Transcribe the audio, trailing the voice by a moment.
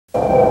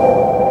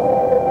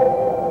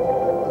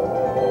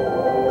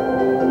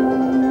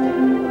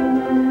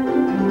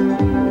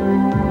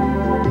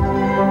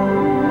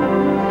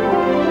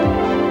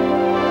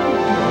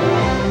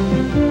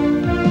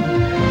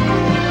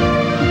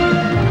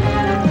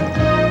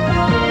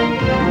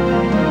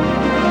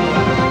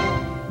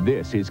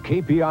is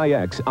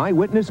KPIX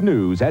Eyewitness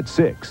News at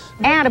 6.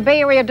 And a Bay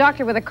Area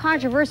doctor with a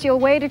controversial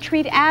way to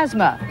treat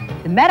asthma.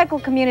 The medical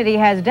community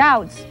has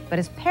doubts, but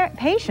his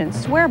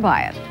patients swear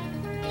by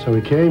it. So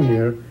we came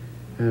here,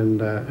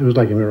 and it was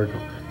like a miracle.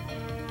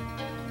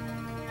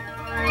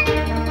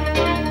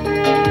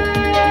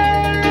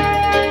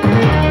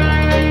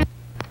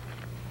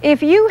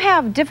 If you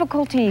have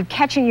difficulty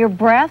catching your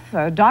breath,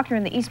 a doctor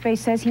in the East Bay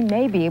says he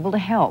may be able to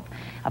help.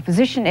 A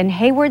physician in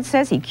Hayward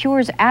says he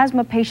cures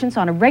asthma patients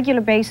on a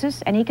regular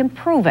basis, and he can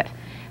prove it.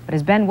 But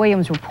as Ben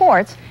Williams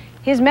reports,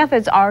 his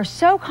methods are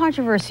so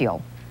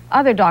controversial,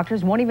 other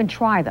doctors won't even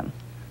try them.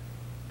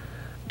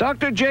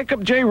 Dr.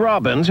 Jacob J.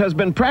 Robbins has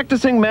been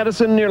practicing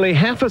medicine nearly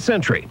half a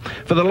century.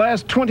 For the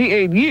last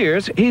 28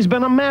 years, he's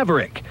been a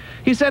maverick.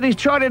 He said he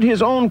charted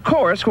his own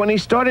course when he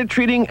started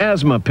treating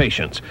asthma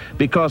patients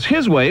because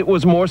his way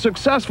was more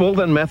successful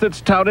than methods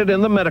touted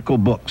in the medical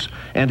books,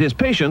 and his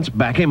patients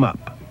back him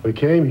up. We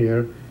came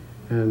here,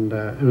 and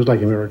it was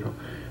like a miracle.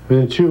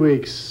 Within 2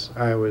 weeks,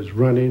 I was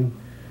running.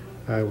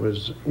 I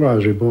was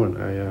reborn.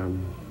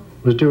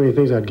 I was doing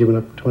things I'd given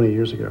up 20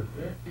 years ago.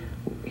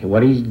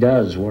 What he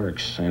does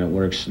works, and it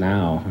works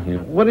now. You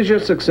know. What is your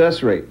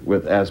success rate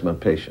with asthma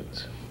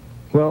patients?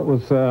 Well,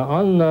 with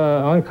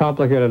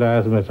uncomplicated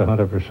asthma, it's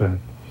 100%.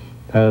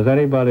 As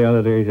anybody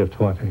under the age of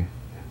 20.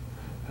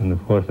 And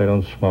of course, they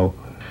don't smoke.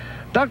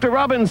 Dr.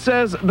 Robbins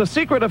says the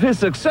secret of his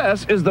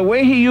success is the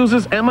way he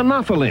uses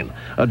aminophylline,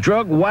 a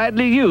drug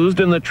widely used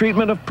in the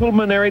treatment of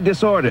pulmonary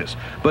disorders,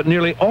 but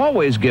nearly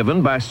always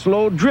given by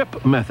slow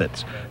drip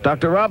methods.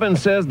 Dr.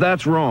 Robbins says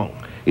that's wrong.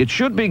 It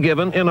should be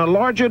given in a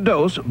larger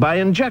dose by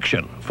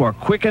injection for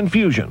quick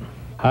infusion.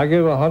 I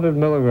give 100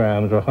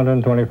 milligrams or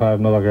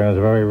 125 milligrams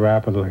very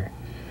rapidly.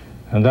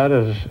 And that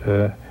is,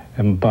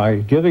 and by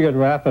giving it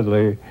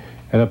rapidly,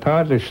 it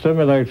apparently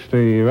stimulates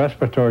the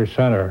respiratory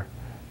center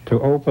to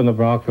open the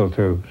bronchial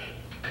tubes.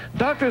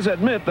 Doctors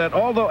admit that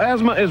although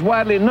asthma is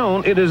widely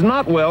known, it is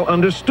not well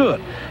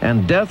understood,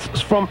 and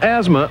deaths from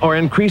asthma are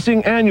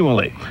increasing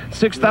annually.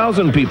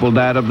 6,000 people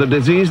died of the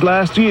disease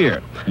last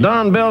year.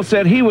 Don Bell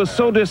said he was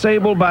so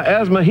disabled by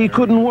asthma he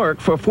couldn't work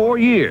for 4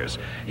 years.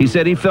 He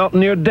said he felt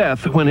near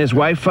death when his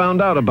wife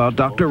found out about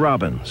Dr.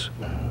 Robbins.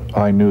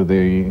 I knew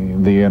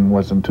the end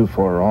wasn't too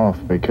far off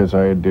because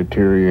I had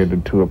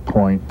deteriorated to a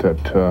point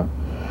that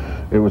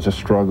it was a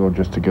struggle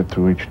just to get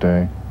through each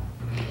day.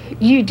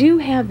 You do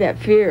have that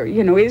fear,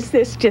 you know, is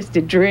this just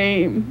a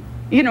dream?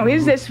 You know,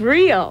 is this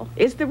real?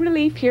 Is the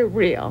relief here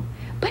real?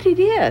 But it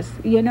is,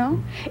 you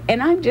know,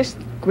 and I'm just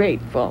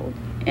grateful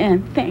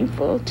and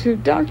thankful to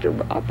Dr.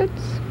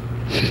 Robbins.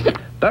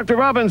 Dr.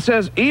 Robbins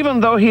says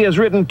even though he has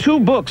written 2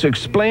 books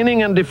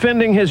explaining and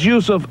defending his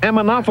use of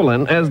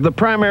aminophylline as the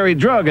primary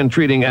drug in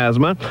treating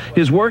asthma,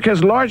 his work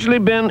has largely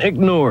been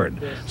ignored.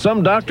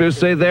 Some doctors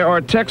say there are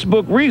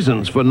textbook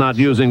reasons for not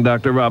using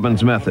Dr.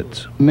 Robbins'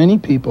 methods. Many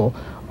people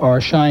are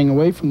shying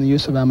away from the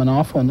use of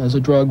aminophylline as a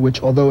drug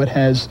which, although it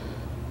has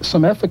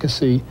some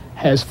efficacy,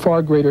 has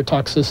far greater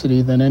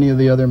toxicity than any of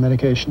the other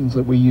medications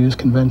that we use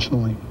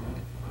conventionally.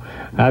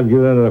 I've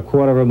given it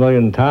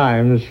 250,000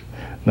 times,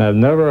 and I've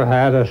never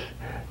had a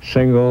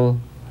single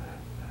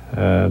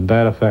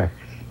bad effect.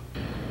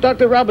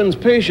 Dr. Robbins'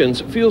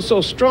 patients feel so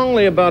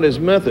strongly about his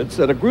methods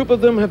that a group of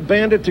them have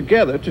banded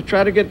together to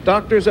try to get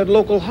doctors at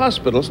local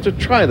hospitals to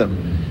try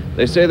them.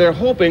 They say they're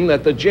hoping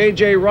that the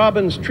J.J.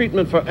 Robbins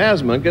treatment for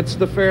asthma gets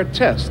the fair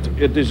test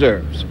it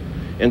deserves.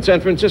 In San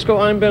Francisco,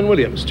 I'm Ben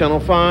Williams, Channel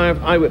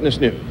 5 Eyewitness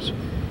News.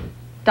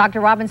 Dr.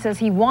 Robbins says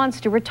he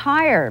wants to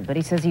retire, but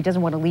he says he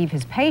doesn't want to leave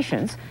his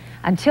patients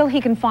until he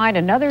can find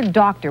another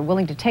doctor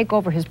willing to take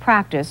over his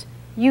practice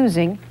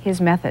using his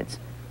methods.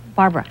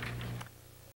 Barbara.